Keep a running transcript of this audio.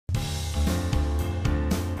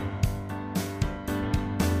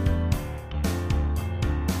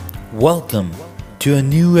Welcome to a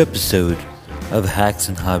new episode of Hacks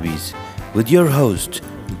and Hobbies with your host,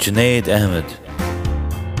 Junaid Ahmed.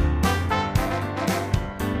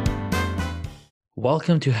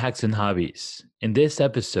 Welcome to Hacks and Hobbies. In this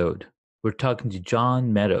episode, we're talking to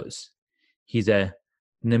John Meadows. He's an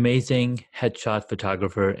amazing headshot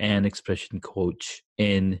photographer and expression coach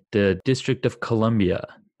in the District of Columbia,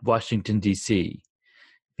 Washington, D.C.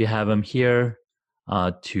 We have him here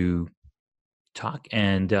to talk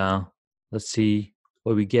and let's see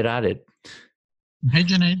what we get at it. Hey,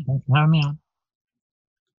 Junaid. Thanks for having me on.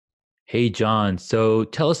 Hey, John. So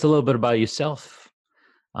tell us a little bit about yourself.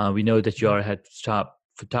 We know that you are a headshot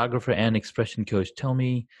photographer and expression coach. Tell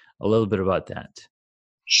me a little bit about that.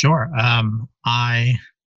 Sure. I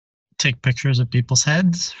take pictures of people's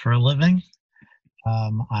heads for a living.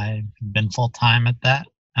 I've been full-time at that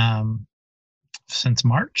since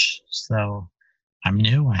March, so I'm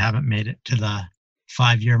new. I haven't made it to the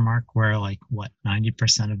 5-year mark where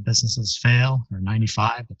 90% of businesses fail, or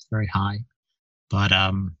 95. It's very high. But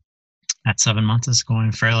at 7 months, it's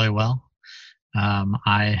going fairly well.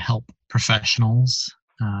 I help professionals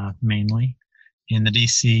mainly in the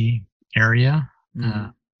DC area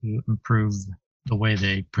to improve the way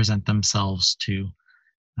they present themselves to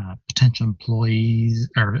potential employees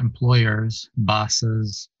or employers,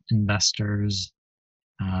 bosses, investors,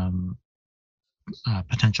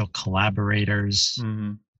 potential collaborators,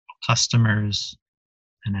 customers,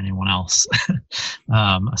 and anyone else.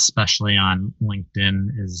 Especially on LinkedIn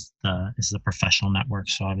is the professional network.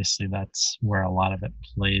 So obviously that's where a lot of it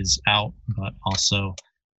plays out, but also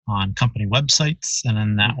on company websites. And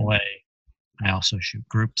in that way, I also shoot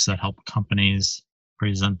groups that help companies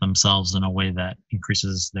present themselves in a way that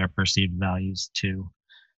increases their perceived values to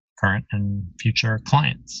current and future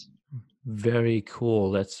clients. Very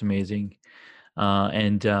cool. That's amazing.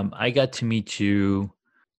 And I got to meet you,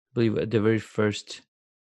 I believe, at the very first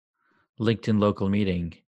LinkedIn local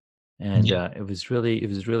meeting, and it was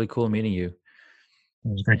really cool meeting you. It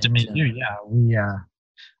was great to meet you. Yeah,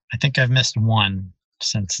 I think I've missed one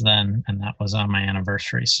since then, and that was on my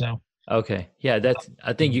anniversary. So okay, yeah,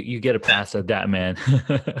 I think you get a pass at that, man.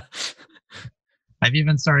 I've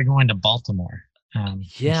even started going to Baltimore.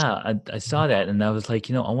 Yeah, I saw that, and I was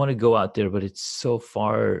like, I want to go out there, but it's so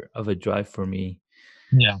far of a drive for me.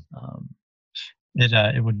 Yeah.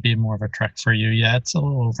 It would be more of a trek for you. Yeah, it's a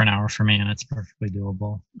little over an hour for me, and it's perfectly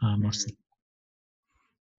doable.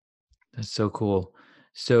 That's so cool.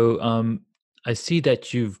 So I see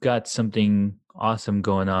that you've got something awesome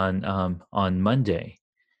going on Monday.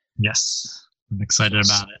 Yes, I'm excited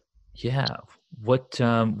about it. Yeah. What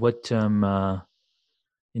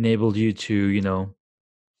enabled you to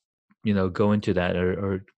go into that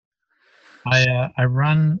or I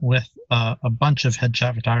run with a bunch of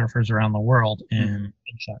headshot photographers around the world in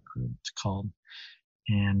Headshot Crew, it's called,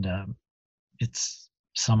 and it's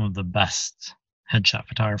some of the best headshot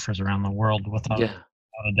photographers around the world without a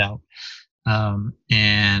doubt.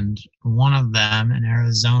 And one of them in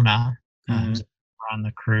Arizona was on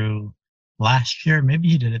the crew last year. Maybe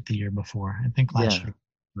he did it the year before. I think last year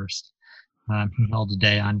first. He held a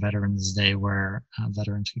day on Veterans Day where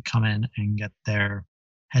veterans could come in and get their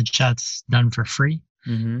headshots done for free.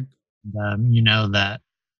 And, you know that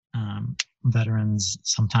veterans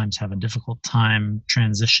sometimes have a difficult time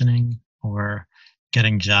transitioning or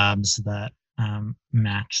getting jobs that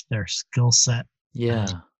match their skill set.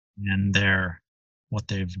 And what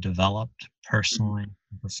they've developed personally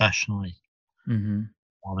and professionally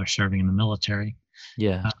while they're serving in the military.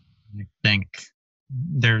 I think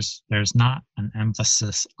there's not an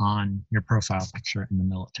emphasis on your profile picture in the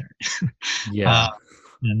military.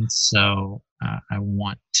 And so I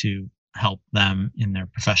want to help them in their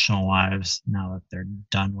professional lives now that they're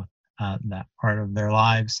done with that part of their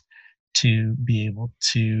lives to be able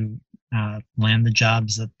to land the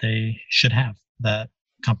jobs that they should have, that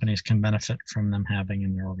companies can benefit from them having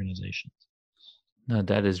in their organizations. No,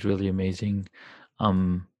 that is really amazing.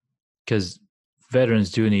 Because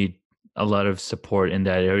veterans do need a lot of support in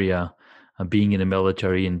that area, being in the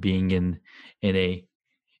military and being in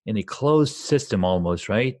a closed system almost,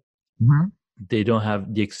 right? They don't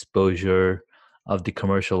have the exposure of the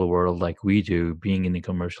commercial world like we do, being in the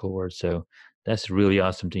commercial world. So that's a really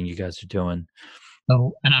awesome thing you guys are doing.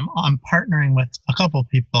 So, and I'm partnering with a couple of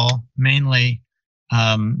people, mainly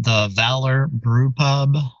the Valor Brew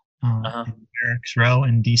Pub in Eric's Row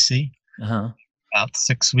in DC. About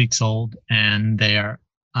 6 weeks old, and they are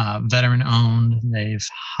veteran owned. They've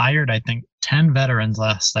hired, I think, 10 veterans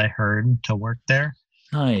last I heard to work there.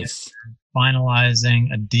 Nice.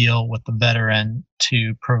 Finalizing a deal with the veteran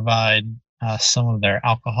to provide some of their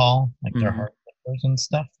alcohol, like their hard and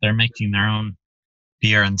stuff. They're making their own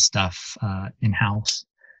beer and stuff in house.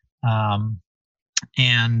 Um,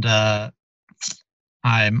 and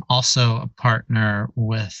I'm also a partner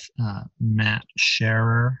with Matt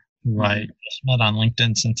Scherer, who I just met on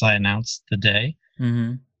LinkedIn since I announced the day.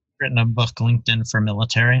 Mm-hmm. Written a book, LinkedIn for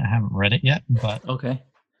Military. I haven't read it yet, but Okay.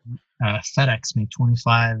 FedEx me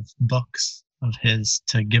 25 books of his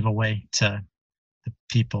to give away to the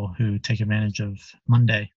people who take advantage of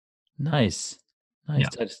Monday. Nice. Nice.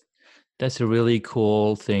 Yeah. That's a really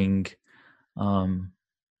cool thing. Um,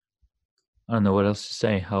 I don't know what else to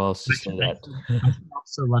say. How else to say that? I can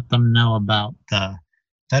also let them know about the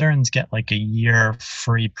veterans get like a year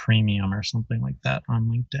free premium or something like that on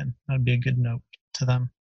LinkedIn. That'd be a good note to them.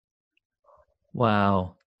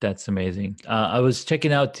 Wow, that's amazing. I was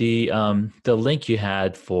checking out the link you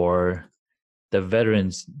had for the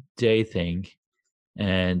Veterans Day thing,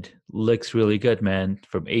 and looks really good, man.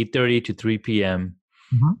 From 8:30 to 3 p.m.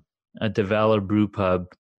 Mhm. at the Valor Brew Pub.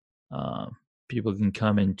 People can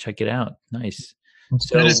come and check it out. Nice. It's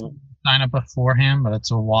good if So you sign up beforehand, but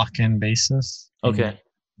it's a walk-in basis. And okay,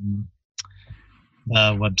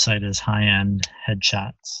 the website is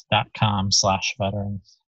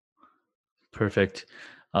highendheadshots.com/veterans. perfect.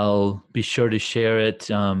 I'll be sure to share it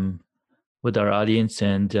with our audience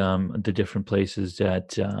and the different places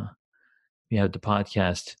that we have the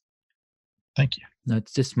podcast. Thank you. No,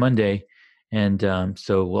 it's this Monday, and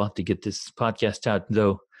so we'll have to get this podcast out.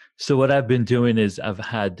 Though, so what I've been doing is I've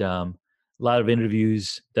had a lot of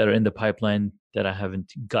interviews that are in the pipeline that I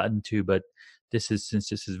haven't gotten to, but since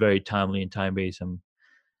this is very timely and time based, I'm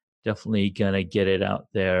definitely gonna get it out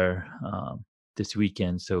there this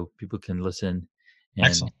weekend so people can listen and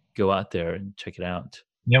Excellent. go out there and check it out.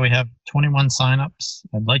 Yeah, we have 21 signups.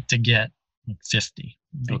 I'd like to get like 50.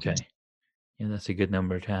 Okay, yeah, that's a good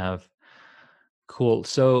number to have. Cool.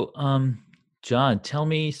 So, John, tell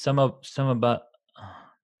me about some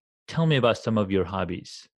of your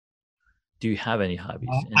hobbies. Do you have any hobbies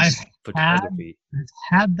in I've had photography? I've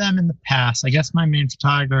had them in the past. I guess my main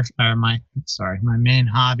photography or my main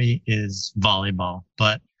hobby is volleyball,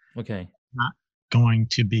 but Okay. not going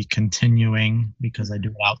to be continuing because I do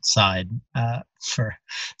it outside. For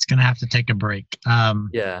It's gonna have to take a break.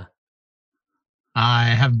 Yeah. I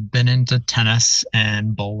have been into tennis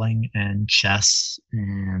and bowling and chess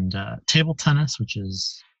and table tennis, which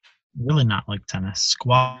is really not like tennis.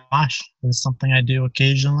 Squash is something I do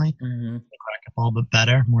occasionally. Hmm. Racquetball, but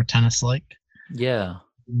better, more tennis-like. Yeah.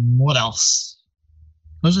 What else?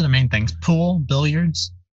 Those are the main things. Pool,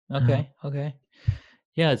 billiards. Okay. Okay.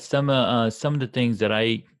 Yeah. Some of the things that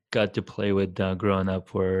I got to play with growing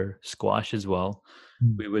up were squash as well.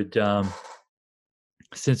 We would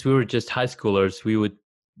since we were just high schoolers, we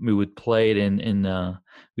would play it in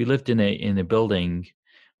we lived in a building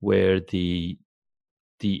where the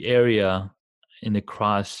area in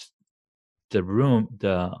across the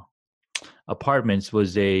apartments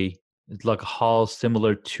was it's like a hall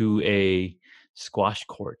similar to a squash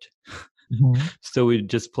court. Mhm. So we'd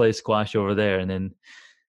just play squash over there, and then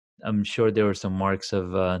I'm sure there were some marks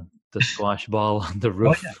of the squash ball on the Oh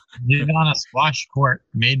roof. yeah, even on a squash court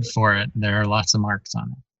made for it, there are lots of marks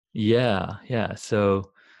on it. Yeah, yeah.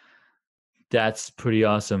 So that's pretty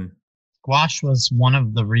awesome. Squash was one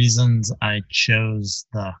of the reasons I chose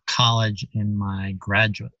the college in my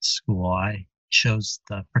graduate school. I chose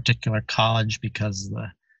the particular college because the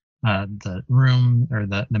room or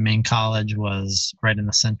the main college was right in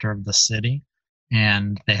the center of the city,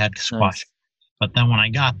 and they had squash. Nice. But then when I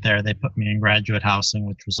got there, they put me in graduate housing,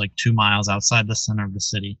 which was like 2 miles outside the center of the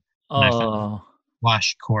city, and I found Oh,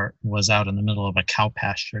 squash court was out in the middle of a cow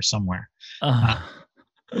pasture somewhere. Uh,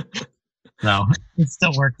 uh, so it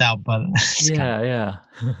still worked out, but it's kind of yeah,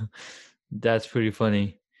 yeah. That's pretty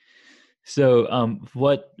funny. So,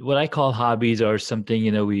 what I call hobbies are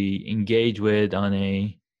something we engage with on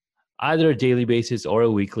either a daily basis or a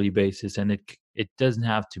weekly basis, and it doesn't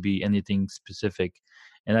have to be anything specific.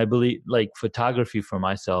 And I believe like photography for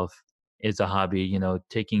myself is a hobby.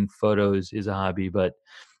 Taking photos is a hobby, but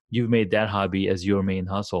you've made that hobby as your main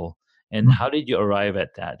hustle. And how did you arrive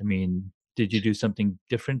at that? I mean, did you do something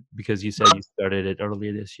different because you said you started it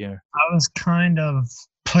earlier this year? I was kind of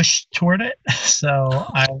pushed toward it. So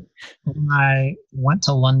when I went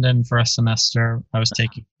to London for a semester, I was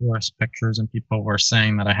taking tourist pictures, and people were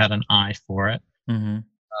saying that I had an eye for it. Mm-hmm.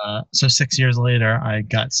 So 6 years later, I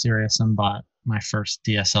got serious and bought my first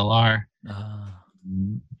DSLR.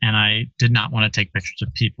 And I did not want to take pictures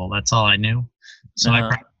of people. That's all I knew. So I Uh-huh.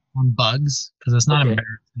 practiced on bugs because it's not Okay.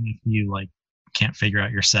 embarrassing if you like can't figure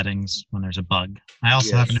out your settings when there's a bug. I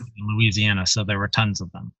also happen to Yes. be in Louisiana, so there were tons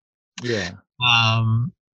of them. Yeah.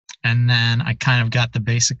 Um, And then I kind of got the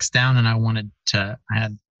basics down, and I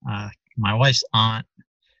had my wife's aunt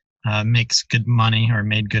makes good money or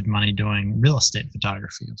made good money doing real estate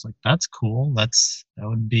photography. I was like, that's cool. That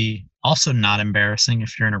would be also not embarrassing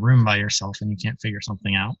if you're in a room by yourself and you can't figure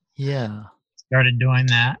something out. Yeah. Started doing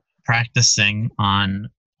that, practicing on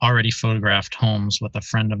already photographed homes with a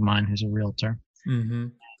friend of mine who's a realtor. Mm-hmm.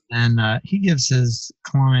 And he gives his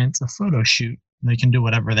clients a photo shoot. They can do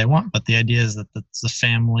whatever they want, but the idea is that it's the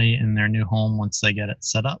family in their new home once they get it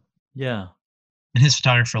set up. Yeah. And his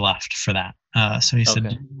photographer left for that. So he said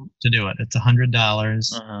Okay. to do it. It's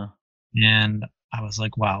 $100. Uh-huh. And I was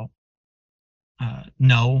like, wow,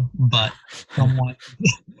 no, but someone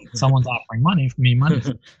someone's offering money for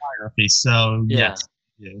photography. So Yeah. yes,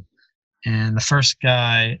 I do. And the first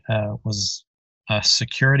guy was a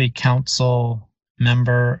security council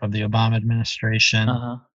member of the Obama administration.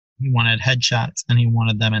 Uh-huh. He wanted headshots and he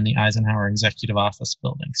wanted them in the Eisenhower Executive Office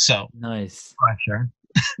building. So Nice. pressure.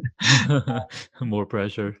 More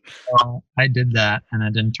pressure. I did that and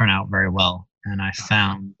it didn't turn out very well. And I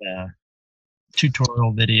found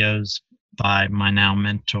tutorial videos by my now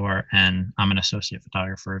mentor, and I'm an associate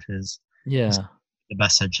photographer of his. He's Yeah. the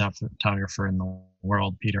best headshot photographer in the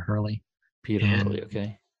world, Peter Hurley. Peter And Hurley.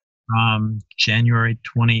 Okay. from January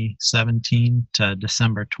 2017 to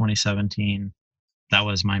December 2017, that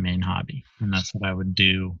was my main hobby, and that's what I would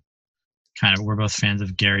do. Kind of, we're both fans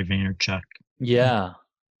of Gary Vaynerchuk. Yeah.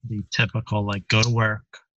 The typical, like, go to work,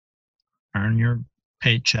 earn your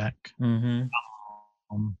paycheck, Mm-hmm.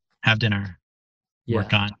 have dinner, Yeah.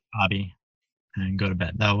 work on hobby, and go to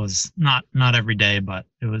bed. That was not every day, but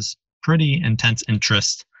it was pretty intense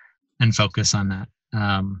interest and focus on that.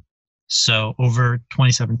 So over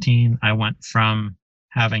 2017, I went from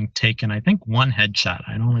having taken, I think, one headshot.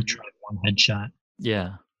 I'd only tried one headshot,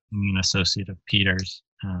 Yeah. being an associate of Peter's.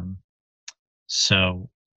 So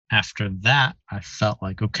after that, I felt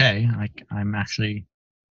like, okay, I'm actually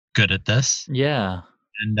good at this. Yeah.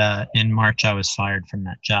 And in March, I was fired from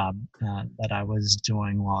that job that I was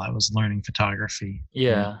doing while I was learning photography. And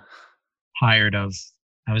Yeah.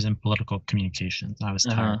 I was in political communications. I was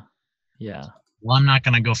tired. Uh-huh. Yeah. Well, I'm not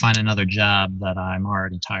going to go find another job that I'm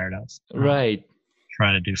already tired of. Right.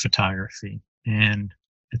 Try to do photography, and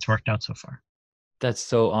it's worked out so far. That's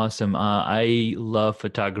so awesome. I love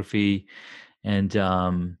photography and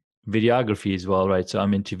videography as well, right? So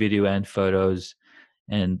I'm into video and photos.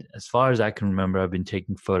 And as far as I can remember, I've been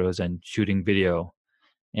taking photos and shooting video.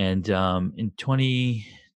 And in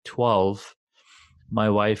 2012, my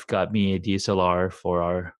wife got me a DSLR for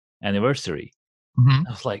our anniversary. Mm-hmm.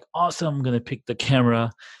 I was like, awesome, I'm going to pick the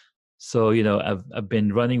camera. So, I've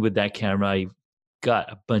been running with that camera. I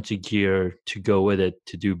got a bunch of gear to go with it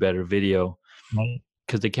to do better video. Right.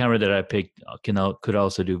 Because the camera that I picked could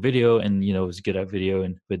also do video, and was good at video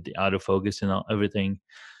and with the autofocus and everything.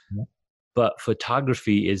 Yeah. But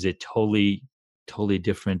photography is a totally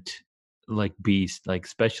different like beast. Like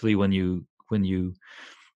especially when you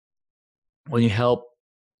help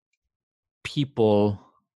people,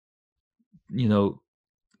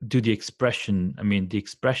 do the expression. I mean, the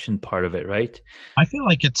expression part of it, right? I feel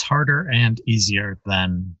like it's harder and easier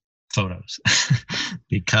than photos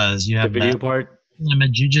because you The have video that part.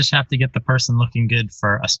 image. You just have to get the person looking good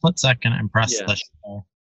for a split second and press Yeah. the shutter.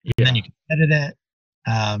 Yeah. And then you can edit it.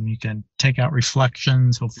 You can take out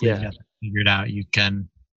reflections. Hopefully, Yeah. you got that figured out. You can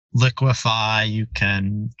liquefy. You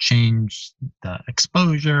can change the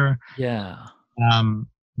exposure. Yeah.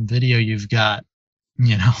 Video, you've got,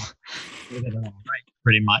 get it all right,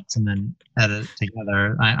 pretty much, and then edit it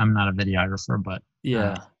together. I'm not a videographer, but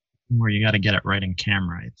Yeah. where you got to get it right in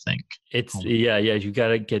camera, I think. It's yeah. You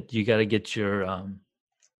gotta get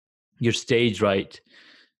your stage right.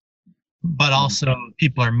 But also,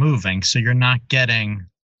 people are moving, so you're not getting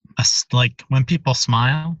like when people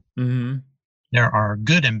smile. Mm-hmm. There are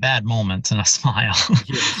good and bad moments in a smile.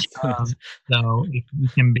 Yes. So you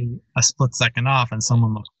can be a split second off and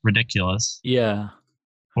someone looks ridiculous, Yeah.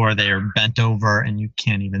 or they're bent over and you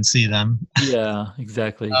can't even see them. Yeah.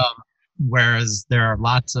 Exactly. Whereas there are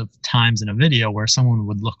lots of times in a video where someone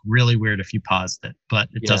would look really weird if you paused it, but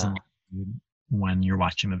it doesn't look weird when you're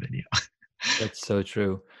watching a video. That's so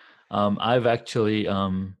true. I've actually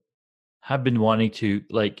have been wanting to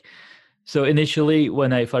so initially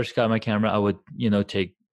when I first got my camera, I would,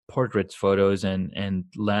 take portraits photos and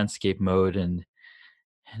landscape mode and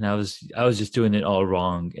I was just doing it all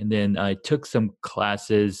wrong. And then I took some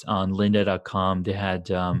classes on lynda.com. They had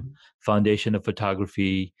foundation of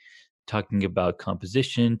photography, talking about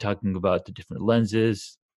composition, talking about the different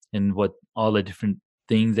lenses and what all the different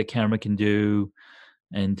things the camera can do.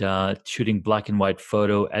 and shooting black and white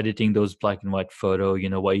photo, editing those black and white photo,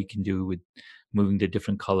 what you can do with moving the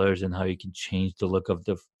different colors and how you can change the look of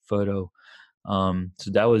the photo.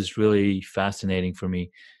 So that was really fascinating for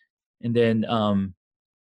me. And then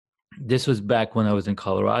this was back when I was in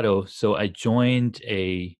Colorado. So I joined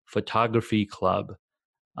a photography club,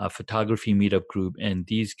 a photography meetup group, and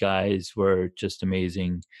these guys were just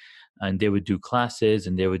amazing. And they would do classes,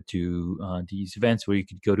 and they would do these events where you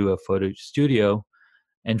could go to a photo studio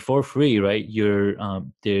and for free, right?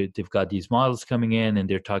 They've got these models coming in, and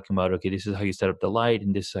they're talking about, okay, this is how you set up the light,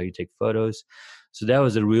 and this is how you take photos. So that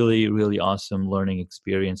was a really, really awesome learning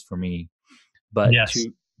experience for me. But Yes.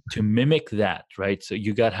 to mimic that, right? So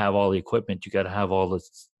you got to have all the equipment, you got to have all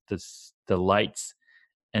the lights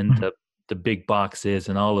and the big boxes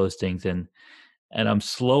and all those things, and I'm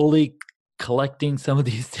slowly collecting some of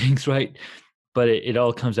these things, right? But it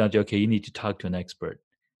all comes down to, okay, you need to talk to an expert,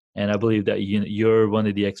 and I believe that you're one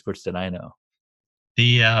of the experts that I know.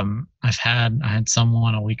 I had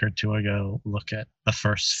someone a week or two ago look at the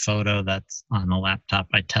first photo that's on the laptop.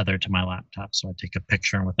 I tether to my laptop, so I take a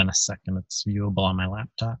picture, and within a second, it's viewable on my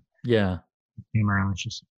laptop. Yeah. Came around, it's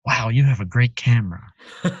just, wow, you have a great camera.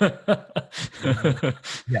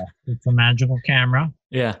 Yeah, it's a magical camera.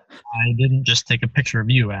 Yeah. I didn't just take a picture of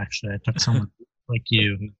you. Actually, I took someone like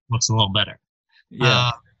you who looks a little better.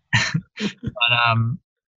 Yeah. But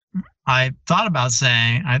I thought about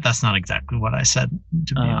saying that's not exactly what I said,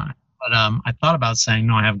 to be honest. But I thought about saying,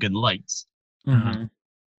 no, I have good lights.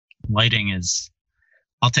 Lighting is,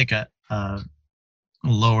 I'll take a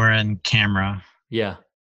lower end camera. Yeah.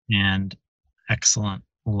 And excellent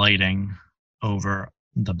lighting over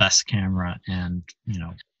the best camera, and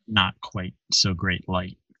not quite so great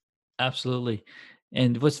light. Absolutely.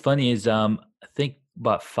 And what's funny is I think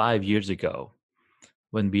about 5 years ago,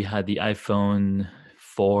 when we had the iPhone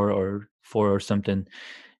 4 or something.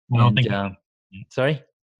 I don't think sorry?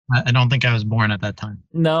 I don't think I was born at that time.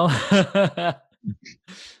 No.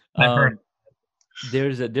 I've heard.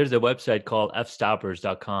 There's a website called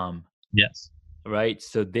fstoppers.com. Yes. Right?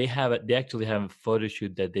 So they actually have a photo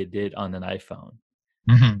shoot that they did on an iPhone.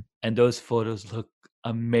 And those photos look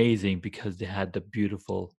amazing because they had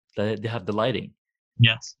they have the lighting.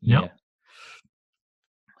 Yes. Yeah.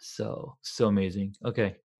 So amazing.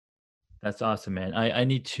 Okay. That's awesome, man. I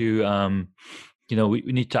need to we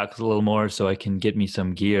need to talk a little more so I can get me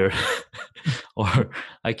some gear or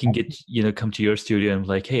I can come to your studio and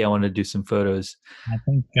like, hey, I want to do some photos. I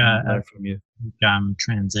think from you. I'm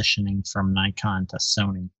transitioning from Nikon to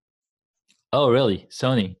Sony. Oh, really?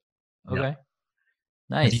 Sony. Okay. Yeah.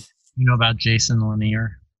 Nice. You know about Jason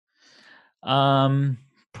Lanier?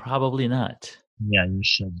 Probably not. Yeah, you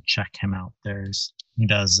should check him out. He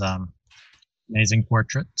does amazing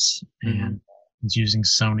portraits, and he's using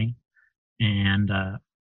Sony. And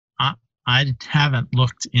I haven't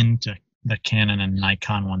looked into the Canon and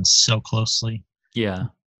Nikon ones so closely. Yeah.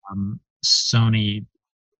 Sony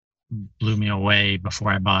blew me away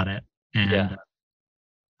before I bought it, and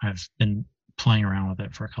I've been playing around with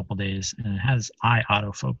it for a couple days, and it has eye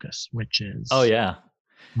autofocus, which is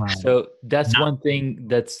so that's one thing.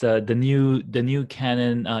 That's the new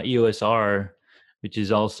Canon EOS R, which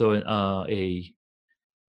is also a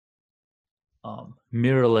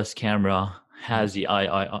mirrorless camera, has the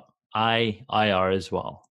eye IR as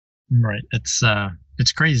well. Right.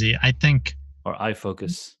 It's crazy. I think, or eye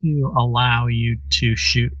focus, to allow you to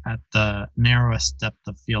shoot at the narrowest depth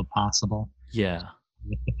of field possible. Yeah.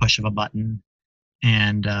 With the push of a button,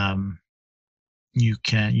 and you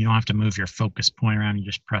don't have to move your focus point around. You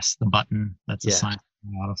just press the button that's assigned to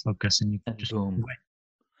autofocus, and you can just boom.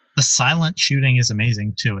 The silent shooting is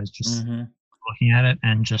amazing too. It's just looking at it,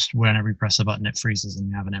 and just whenever you press a button, it freezes and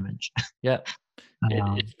you have an image. Yeah.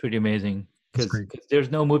 It's pretty amazing because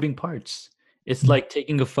there's no moving parts. It's like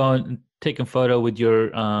taking a photo with your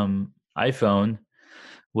iPhone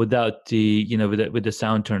without the with the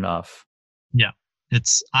sound turned off. Yeah.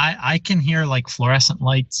 I can hear like fluorescent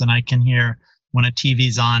lights, and I can hear when a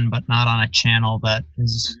TV's on but not on a channel that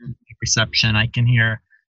is reception. I can hear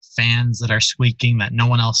fans that are squeaking that no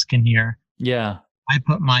one else can hear. Yeah. I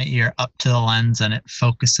put my ear up to the lens, and it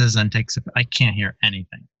focuses and I can't hear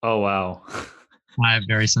anything. Oh wow. I have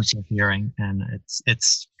very sensitive hearing, and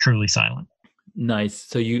it's truly silent. Nice.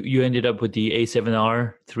 So you ended up with the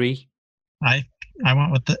A7R III? I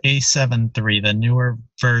went with the A7 III, the newer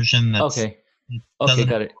version. That's okay,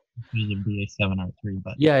 got it. The A7R III,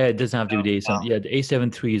 but it doesn't have to be the A7. Yeah, the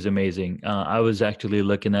A7 III is amazing. I was actually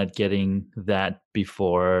looking at getting that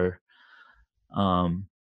before,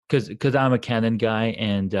 because I'm a Canon guy,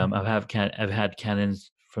 and I've had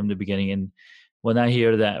Canons from the beginning, and when I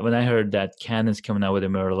heard that Canon's coming out with a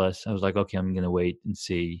mirrorless, I was like, okay, I'm gonna wait and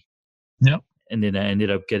see. Yep. And then I ended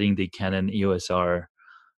up getting the Canon EOS R,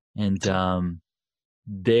 and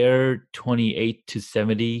their 28 to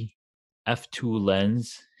 70 f2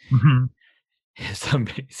 lens Hmm. is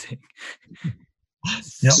amazing.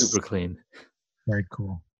 Yep. Super clean. Very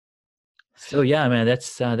cool. So yeah, man,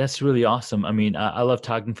 that's really awesome. I mean, I love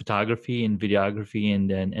talking photography and videography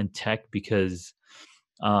and tech because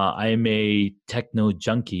I am a techno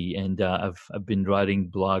junkie, and I've been writing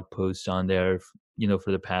blog posts on there,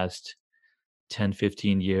 for the past 10,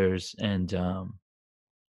 15 years. And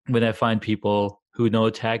when I find people who know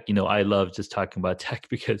tech, I love just talking about tech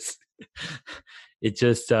because it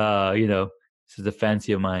just, this is a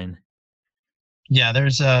fancy of mine. Yeah,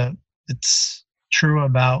 it's true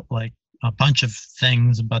about like a bunch of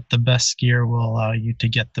things, but the best gear will allow you to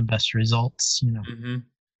get the best results. Hmm.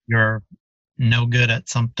 You're no good at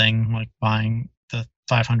something like buying the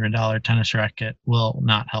 $500 tennis racket will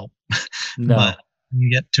not help. But No.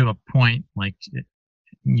 you get to a point like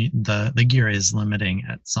the gear is limiting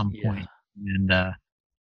at some Yeah. point. And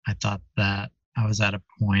I thought that I was at a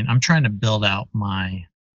point. I'm trying to build out my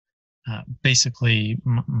basically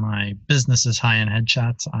my business is high-end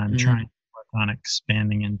headshots. I'm trying Hmm. to work on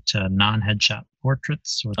expanding into non-headshot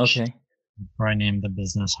portraits, which Okay. I named the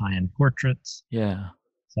business High-End Portraits, Yeah.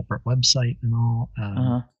 separate website and all.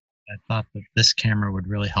 Uh-huh. I thought that this camera would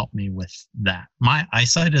really help me with that. My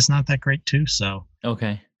eyesight is not that great too, so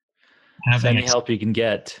Okay. So having a any help you can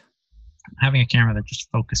get. having a camera that just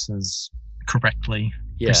focuses correctly,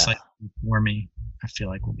 Yeah. precisely for me, I feel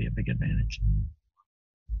like will be a big advantage.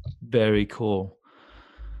 Very cool.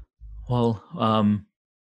 Well,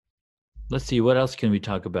 let's see, what else can we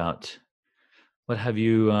talk about? What have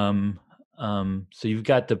you so you've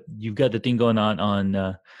got the thing going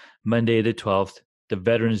on Monday the 12th, the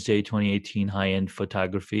Veterans Day 2018 high-end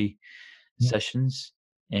photography Yeah. sessions.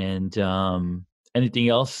 And anything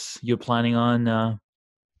else you're planning on?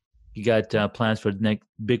 You got plans for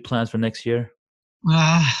big plans for next year?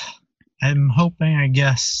 Uh, I'm hoping, I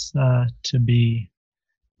guess, to be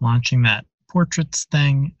launching that portraits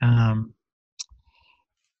thing.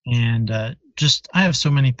 And just, I have so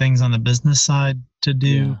many things on the business side to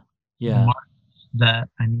do Yeah. Yeah. March that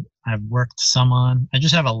I've worked some on. I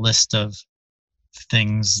just have a list of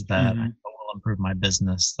things that I know Hmm. will improve my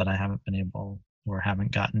business that I haven't been able or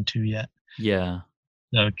haven't gotten to yet. Yeah.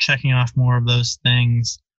 So checking off more of those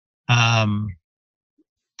things. Um,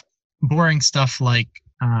 Boring stuff like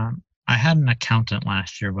I had an accountant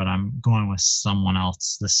last year, but I'm going with someone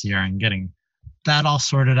else this year and getting that all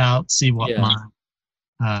sorted out. See Yeah.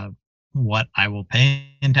 uh, what I will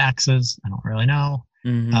pay in taxes. I don't really know. Uh,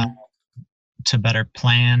 Hmm. to better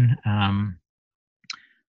plan,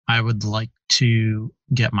 I would like to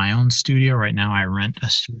get my own studio. Right now, I rent a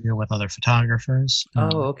studio with other photographers.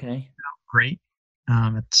 Oh, okay. Great.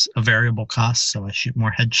 It's a variable cost, so I shoot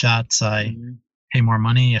more headshots. I Hmm. pay more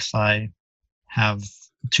money if I have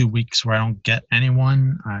 2 weeks where I don't get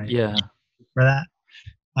anyone. I Yeah. for that.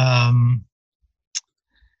 Um,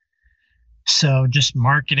 so just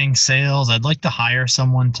marketing, sales. I'd like to hire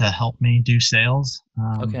someone to help me do sales.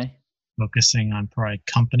 Okay. Focusing on probably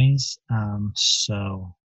companies.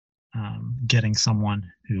 Getting someone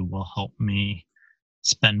who will help me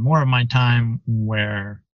spend more of my time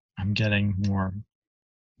where I'm getting more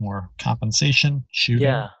compensation shooting.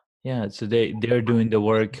 Yeah. Yeah. So they're doing the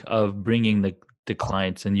work of bringing the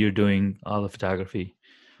clients, and you're doing all the photography.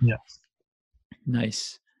 Yeah.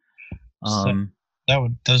 Nice. So Um,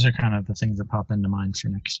 those are kind of the things that pop into mind for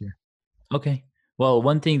next year. okay. Well,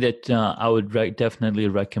 one thing that I would definitely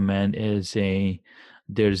recommend is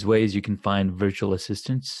there's ways you can find virtual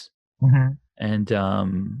assistants, Hmm. and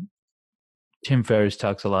Tim Ferriss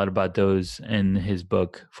talks a lot about those in his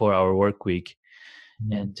book 4 Hour Work Week.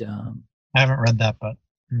 Yeah. And I haven't read that, but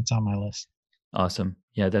it's on my list. awesome.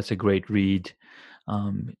 Yeah, that's a great read.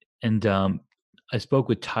 And I spoke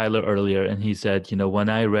with Tyler earlier, and he said, when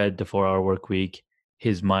I read the 4 Hour Work Week,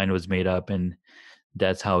 his mind was made up, and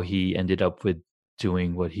that's how he ended up with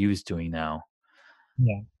doing what he was doing now.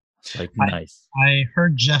 Yeah. It's like, I nice. I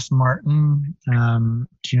heard Jeff Martin. Do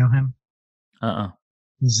you know him? Uh-uh.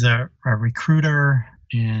 He's a recruiter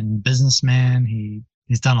and businessman.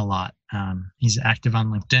 He's done a lot. He's active on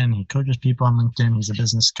LinkedIn. He coaches people on LinkedIn. He's a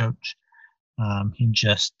business coach. He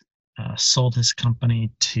just sold his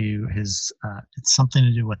company to his. It's something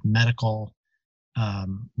to do with medical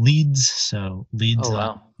leads. So leads Oh, on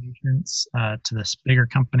wow. patients to this bigger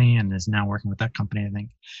company, and is now working with that company. I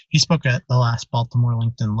think he spoke at the last Baltimore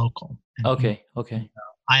LinkedIn local, and Okay. Okay.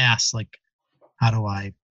 I asked like, how do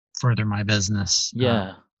I further my business?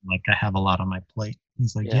 Yeah. Like, I have a lot on my plate.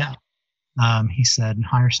 He's like, Yeah. yeah. He said,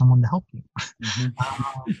 hire someone to help you. Hmm.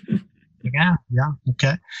 Yeah, yeah,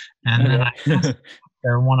 okay. And then I asked Okay.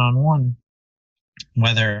 their one-on-one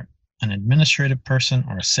whether an administrative person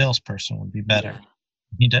or a salesperson would be better.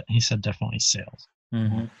 Yeah. He said definitely sales. Uh,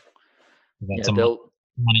 Hmm. that's Yeah. a They'll.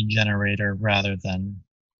 money generator rather than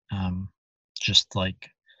um, just like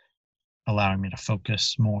allowing me to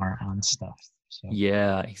focus more on stuff. So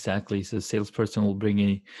Yeah, exactly. So salesperson will bring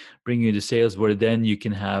you to sales, where then you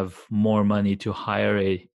can have more money to hire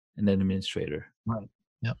an administrator. right,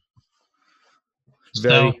 yep. So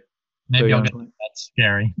Very, maybe very I'll on get point. that's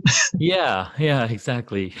scary. Yeah, yeah,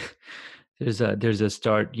 exactly. There's a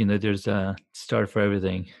start, there's a start for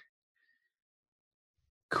everything.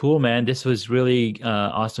 Cool, man. This was really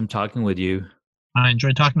awesome talking with you. I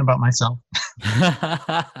enjoy talking about myself.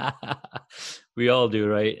 We all do,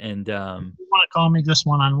 right? And If you want to call me just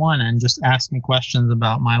one-on-one and just ask me questions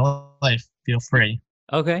about my life, feel free.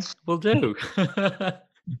 okay, we'll do.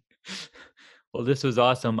 Well, this was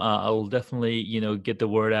awesome. I will definitely, get the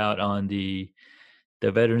word out on the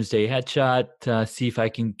Veterans Day headshot. See if I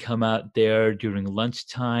can come out there during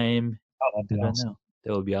lunchtime. Oh, that'd I be don't awesome. know.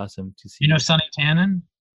 That would be awesome to see You know you. Sonny Tannen?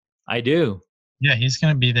 I do. Yeah, he's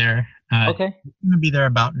going to be there. Okay. He's going to be there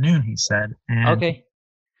about noon, he said, and he Okay.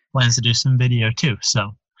 plans to do some video too.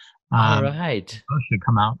 So All you right. both should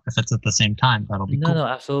come out if it's at the same time. That'll be No, cool. no,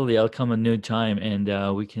 absolutely. I'll come a new time, and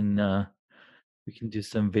we can do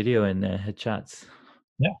some video and headshots.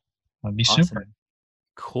 Yeah, that'd be super. Awesome.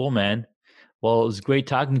 Cool, man. Well, it was great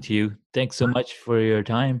talking to you. Thanks so much for your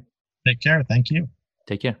time. Take care. Thank you.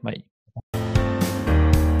 Take care. Bye.